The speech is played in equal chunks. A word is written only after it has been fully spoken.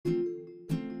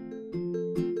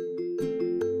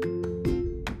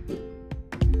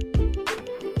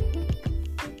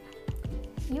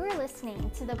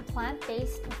listening to the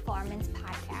Plant-Based Performance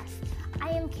Podcast. I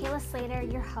am Kayla Slater,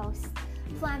 your host,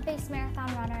 plant-based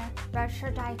marathon runner,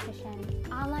 registered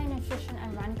dietitian, online nutrition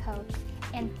and run coach,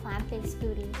 and plant-based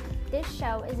foodie. This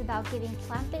show is about giving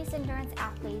plant-based endurance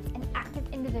athletes and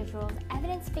active individuals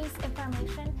evidence-based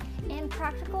information and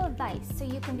practical advice so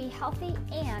you can be healthy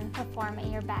and perform at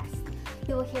your best.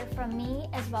 You will hear from me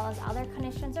as well as other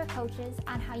clinicians or coaches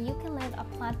on how you can live a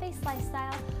plant-based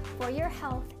lifestyle for your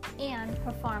health and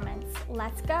performance.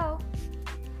 Let's go!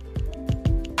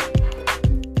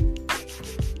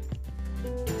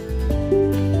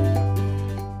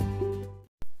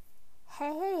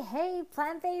 Hey,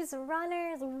 plant-based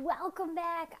runners, welcome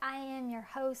back. I am your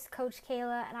host, Coach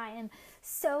Kayla, and I am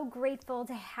so grateful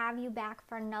to have you back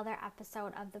for another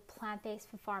episode of the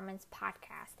Plant-Based Performance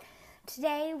Podcast.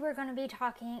 Today, we're going to be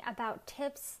talking about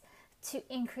tips to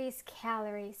increase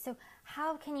calories. So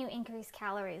how can you increase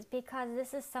calories? Because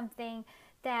this is something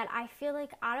that I feel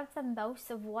like out of the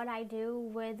most of what I do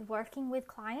with working with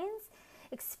clients,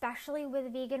 especially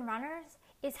with vegan runners,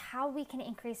 is how we can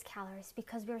increase calories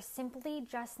because we're simply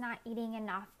just not eating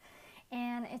enough.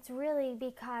 And it's really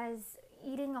because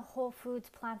eating a whole foods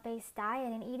plant-based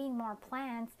diet and eating more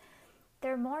plants,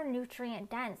 they're more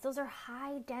nutrient dense. Those are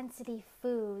high density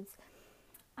foods.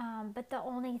 But the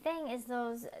only thing is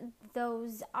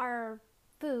those are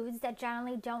foods that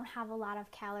generally don't have a lot of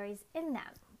calories in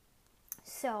them.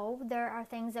 So there are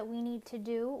things that we need to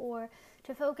do or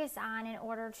to focus on in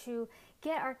order to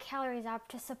get our calories up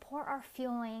to support our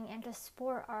fueling and to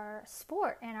support our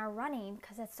sport and our running,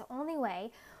 because that's the only way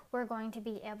we're going to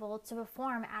be able to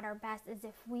perform at our best is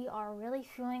if we are really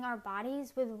fueling our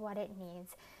bodies with what it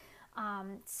needs.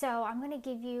 So I'm going to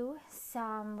give you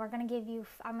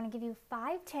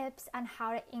 5 tips on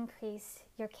how to increase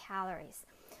your calories.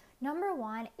 Number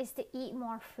 1 is to eat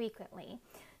more frequently.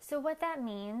 So what that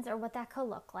means, or what that could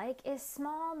look like, is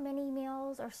small mini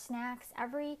meals or snacks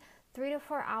every 3 to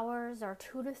 4 hours or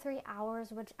 2 to 3 hours,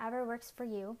 whichever works for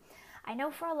you. I know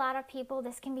for a lot of people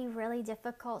this can be really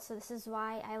difficult, so this is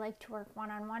why I like to work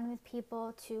one-on-one with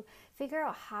people to figure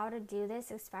out how to do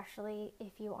this, especially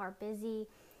if you are busy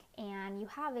and you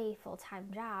have a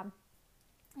full-time job.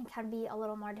 It can be a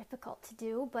little more difficult to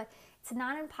do, but it's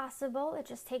not impossible. It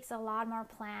just takes a lot more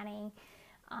planning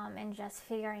and just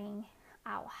figuring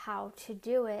out how to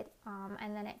do it.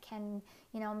 And then it can,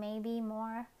 maybe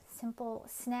more simple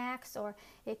snacks, or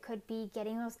it could be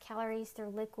getting those calories through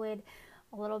liquid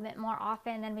a little bit more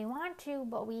often than we want to,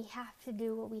 but we have to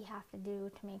do what we have to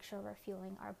do to make sure we're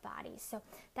fueling our bodies. So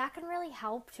that can really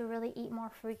help to really eat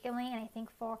more frequently. And I think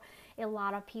for a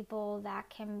lot of people that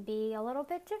can be a little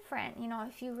bit different.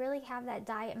 If you really have that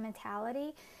diet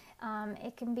mentality,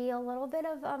 it can be a little bit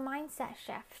of a mindset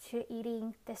shift to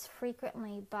eating this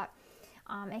frequently, but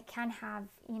it can have,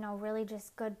 really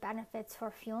just good benefits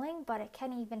for fueling, but it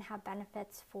can even have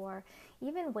benefits for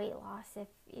even weight loss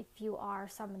if you are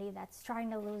somebody that's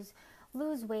trying to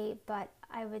lose weight. But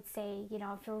I would say,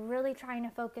 if you're really trying to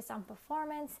focus on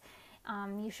performance,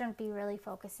 you shouldn't be really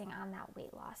focusing on that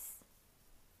weight loss.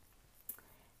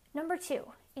 Number 2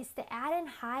 is to add in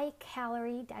high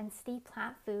calorie density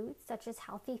plant foods such as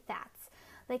healthy fats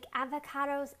like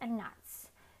avocados and nuts.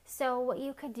 So what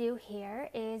you could do here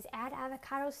is add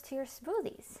avocados to your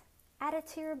smoothies, add it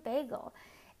to your bagel,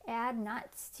 add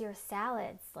nuts to your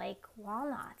salads like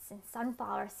walnuts and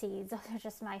sunflower seeds. Those are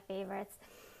just my favorites.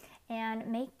 And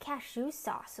make cashew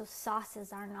sauce. So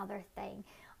sauces are another thing.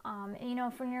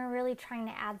 If you're really trying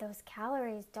to add those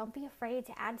calories, don't be afraid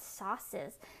to add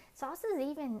sauces. Sauces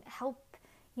even help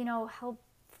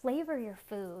flavor your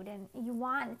food, and you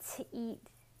want to eat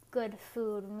good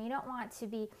food. And you don't want to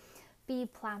be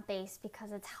plant-based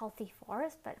because it's healthy for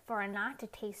us, but for it not to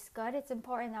taste good, it's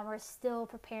important that we're still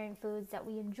preparing foods that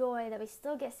we enjoy, that we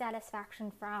still get satisfaction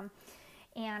from.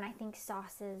 And I think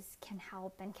sauces can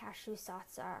help, and cashew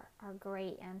sauce are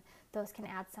great, and those can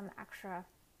add some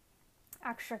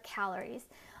extra calories.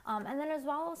 And then as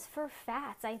well as for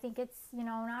fats, I think it's,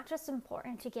 not just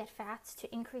important to get fats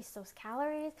to increase those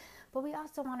calories, but we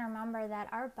also want to remember that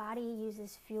our body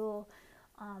uses fuel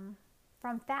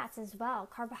from fats as well,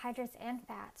 carbohydrates and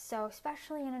fats. So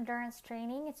especially in endurance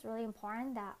training, it's really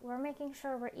important that we're making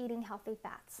sure we're eating healthy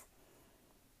fats.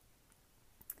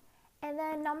 And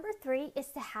then number 3 is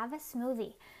to have a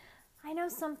smoothie. I know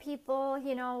some people,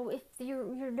 if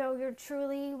you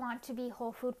truly want to be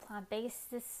whole food plant-based,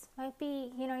 this might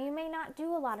be, you may not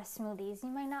do a lot of smoothies. You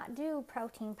might not do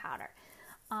protein powder.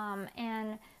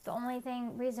 And the only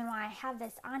reason why I have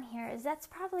this on here is that's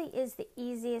probably is the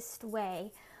easiest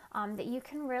way that you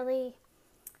can really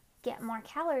get more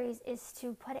calories is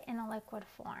to put it in a liquid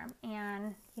form.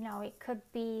 And, it could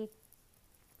be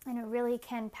and it really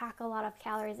can pack a lot of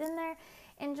calories in there,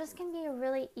 and just can be a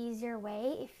really easier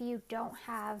way if you don't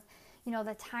have,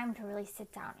 the time to really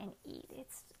sit down and eat.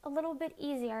 It's a little bit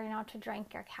easier, to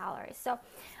drink your calories. So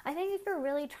I think if you're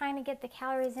really trying to get the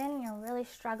calories in and you're really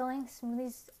struggling,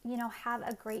 smoothies, have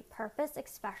a great purpose,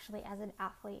 especially as an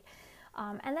athlete.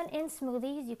 And then in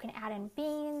smoothies, you can add in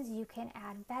beans, you can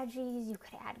add veggies, you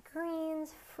could add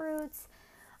greens, fruits,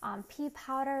 pea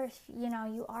powder, if,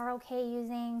 you are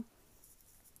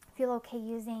feel okay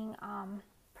using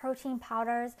protein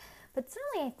powders. But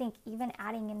certainly I think even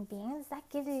adding in beans, that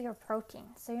gives you your protein.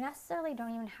 So you necessarily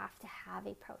don't even have to have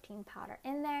a protein powder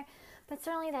in there, but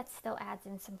certainly that still adds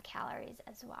in some calories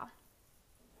as well.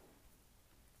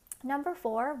 Number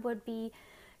 4 would be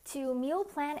to meal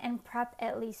plan and prep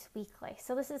at least weekly.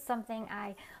 So this is something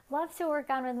I love to work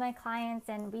on with my clients,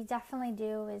 and we definitely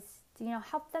do, is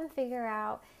help them figure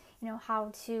out how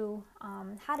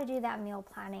to do that meal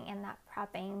planning and that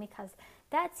prepping, because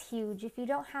that's huge. If you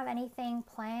don't have anything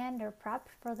planned or prepped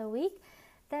for the week,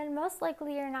 then most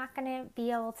likely you're not going to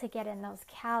be able to get in those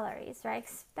calories, right?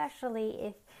 Especially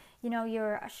if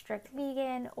you're a strict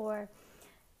vegan, or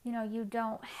when you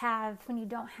don't have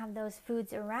those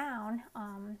foods around,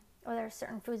 or there are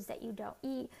certain foods that you don't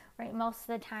eat, right? Most of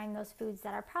the time, those foods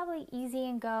that are probably easy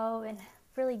and go and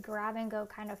really grab and go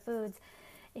kind of foods,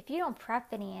 if you don't prep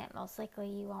any it, most likely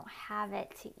you won't have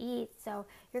it to eat. So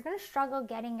you're going to struggle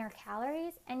getting your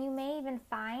calories, and you may even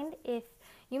find, if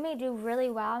you may do really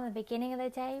well in the beginning of the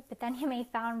day, but then you may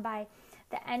find by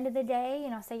the end of the day,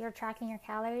 say you're tracking your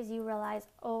calories, you realize,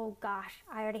 oh gosh,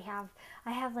 I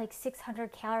have like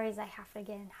 600 calories I have to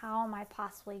get in. How am I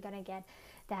possibly going to get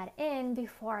that in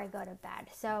before I go to bed?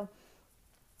 So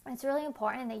it's really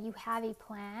important that you have a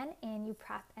plan and you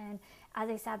prep. And as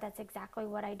I said, that's exactly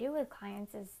what I do with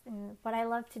clients, and what I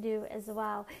love to do as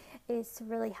well is to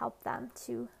really help them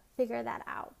to figure that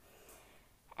out.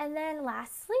 And then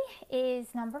lastly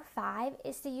is number 5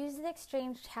 is to use the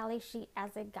exchange tally sheet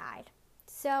as a guide.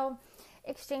 So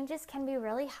exchanges can be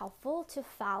really helpful to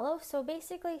follow. So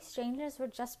basically exchanges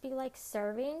would just be like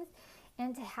servings,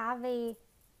 and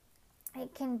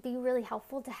it can be really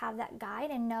helpful to have that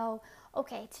guide and know,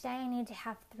 okay, today I need to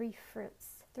have 3 fruits,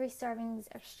 3 servings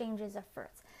or exchanges of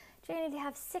fruits. Today I need to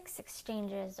have 6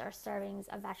 exchanges or servings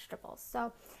of vegetables.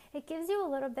 So it gives you a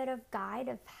little bit of guide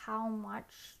of how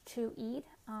much to eat.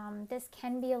 This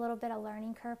can be a little bit of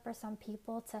learning curve for some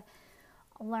people to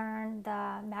learn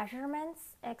the measurements,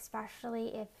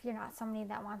 especially if you're not somebody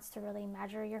that wants to really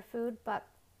measure your food. But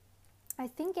I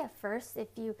think at first, if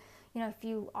you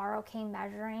are okay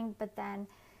measuring, but then,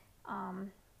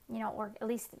 or at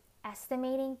least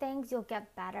estimating things, you'll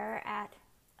get better at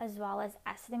as well as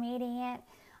estimating it.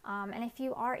 And if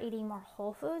you are eating more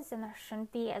whole foods, then there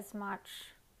shouldn't be as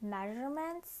much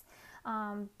measurements.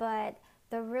 But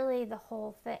the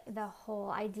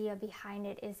whole idea behind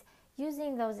it is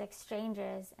using those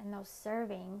exchanges and those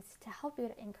servings to help you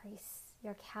to increase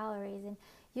your calories, and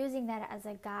using that as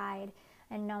a guide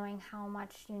and knowing how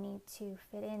much you need to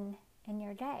fit in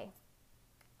your day,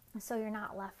 so you're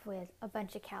not left with a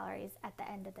bunch of calories at the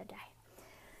end of the day.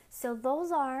 So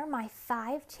those are my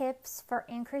 5 tips for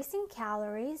increasing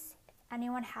calories. If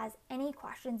anyone has any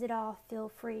questions at all, feel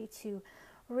free to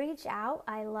reach out.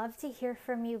 I love to hear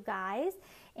from you guys.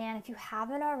 And if you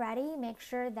haven't already, make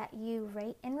sure that you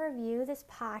rate and review this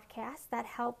podcast. That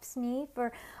helps me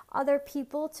for other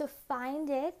people to find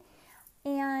it.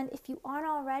 And if you aren't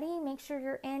already, make sure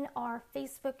you're in our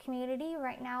Facebook community.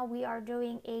 Right now we are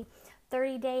doing a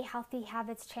 30-day Healthy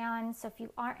Habits Challenge. So if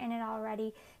you aren't in it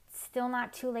already, it's still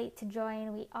not too late to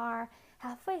join. We are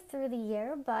halfway through the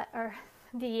year,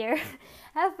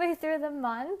 halfway through the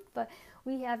month, but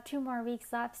we have 2 more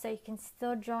weeks left, so you can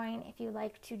still join if you'd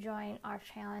like to join our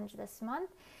challenge this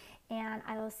month. And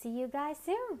I will see you guys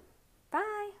soon.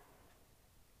 Bye.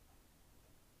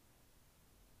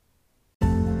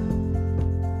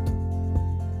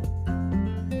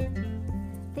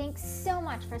 Thanks so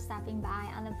much for stopping by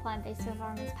on the Plant-Based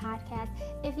Performance Podcast.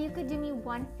 If you could do me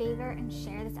one favor and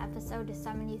share this episode to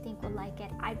someone you think would like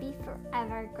it, I'd be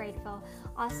forever grateful.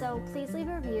 Also, please leave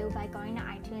a review by going to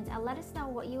iTunes and let us know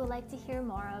what you would like to hear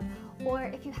more of. Or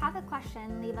if you have a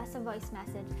question, leave us a voice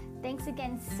message. Thanks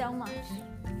again so much.